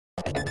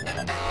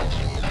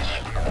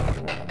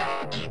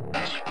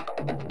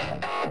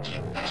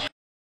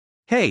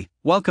Hey,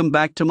 welcome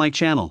back to my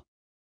channel.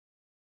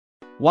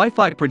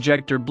 Wi-Fi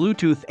Projector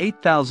Bluetooth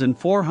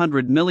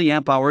 8400 mAh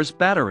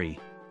battery.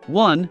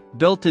 1.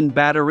 Built-in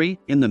battery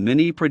in the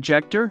mini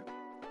projector.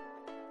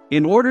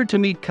 In order to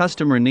meet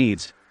customer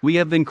needs, we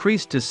have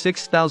increased to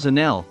 6000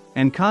 L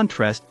and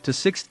contrast to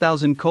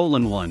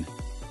 6000:1.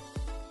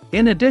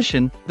 In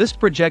addition, this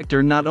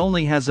projector not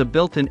only has a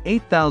built-in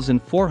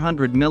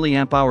 8400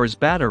 mAh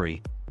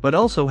battery, but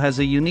also has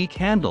a unique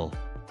handle.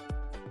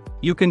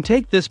 You can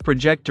take this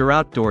projector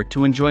outdoor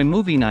to enjoy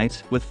movie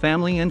nights with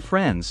family and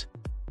friends.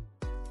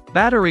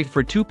 Battery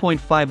for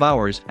 2.5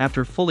 hours.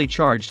 After fully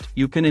charged,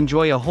 you can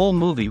enjoy a whole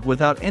movie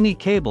without any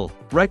cable,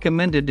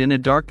 recommended in a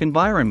dark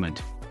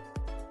environment.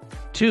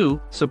 2.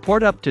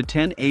 Support up to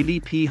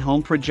 1080p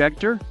home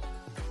projector.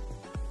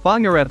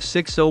 Fonger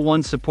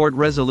F601 support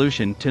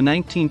resolution to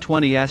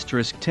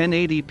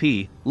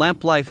 1920*1080p,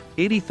 lamp life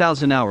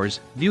 80,000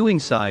 hours, viewing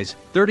size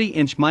 30"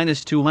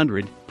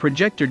 -200,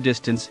 projector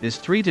distance is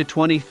 3 to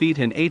 20 feet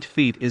and 8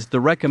 feet is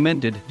the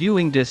recommended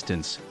viewing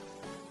distance.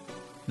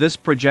 This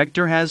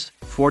projector has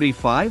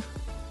 45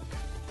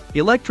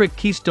 electric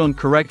keystone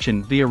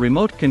correction via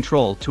remote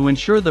control to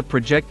ensure the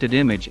projected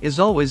image is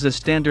always a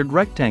standard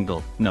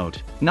rectangle.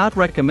 Note, not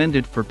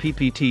recommended for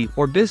PPT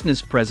or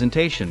business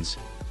presentations.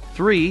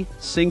 3.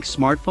 Sync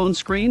smartphone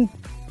screen.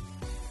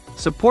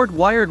 Support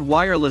wired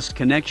wireless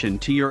connection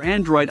to your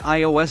Android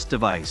iOS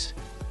device.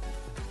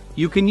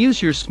 You can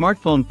use your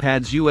smartphone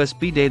pad's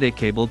USB data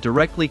cable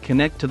directly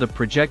connect to the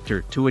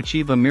projector to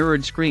achieve a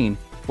mirrored screen,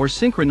 or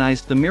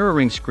synchronize the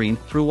mirroring screen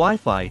through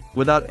Wi-Fi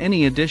without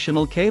any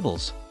additional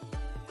cables.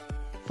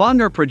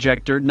 Fonger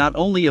projector not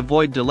only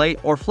avoid delay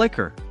or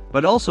flicker,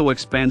 but also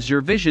expands your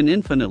vision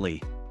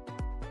infinitely.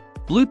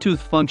 Bluetooth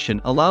function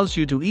allows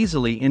you to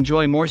easily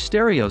enjoy more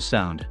stereo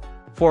sound.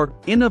 4.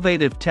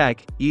 Innovative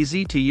tech,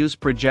 easy-to-use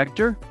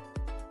projector.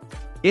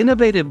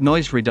 Innovative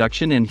noise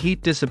reduction and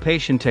heat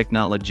dissipation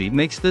technology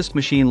makes this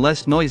machine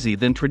less noisy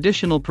than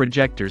traditional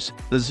projectors.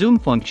 The zoom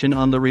function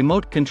on the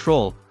remote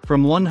control,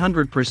 from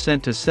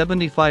 100% to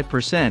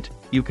 75%,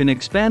 you can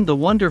expand the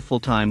wonderful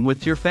time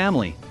with your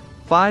family.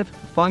 5.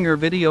 Fonger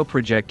video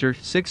projector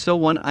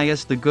 601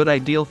 is the good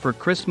ideal for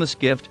Christmas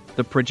gift.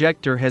 The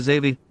projector has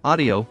AV,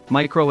 audio,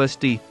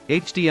 microSD,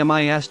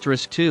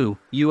 HDMI*2,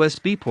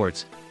 USB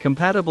ports,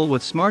 compatible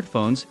with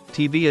smartphones,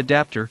 TV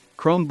adapter,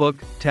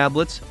 Chromebook,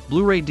 tablets,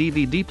 Blu-ray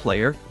DVD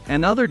player,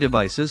 and other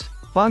devices.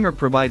 Fonger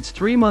provides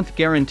 3-month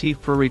guarantee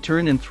for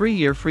return and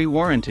 3-year free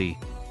warranty.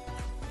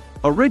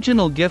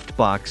 Original gift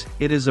box,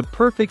 it is a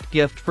perfect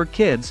gift for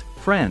kids,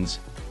 friends.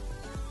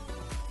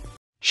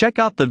 Check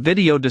out the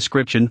video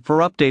description for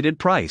updated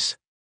price.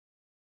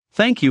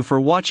 Thank you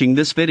for watching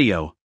this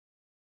video.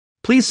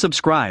 Please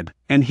subscribe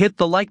and hit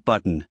the like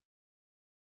button.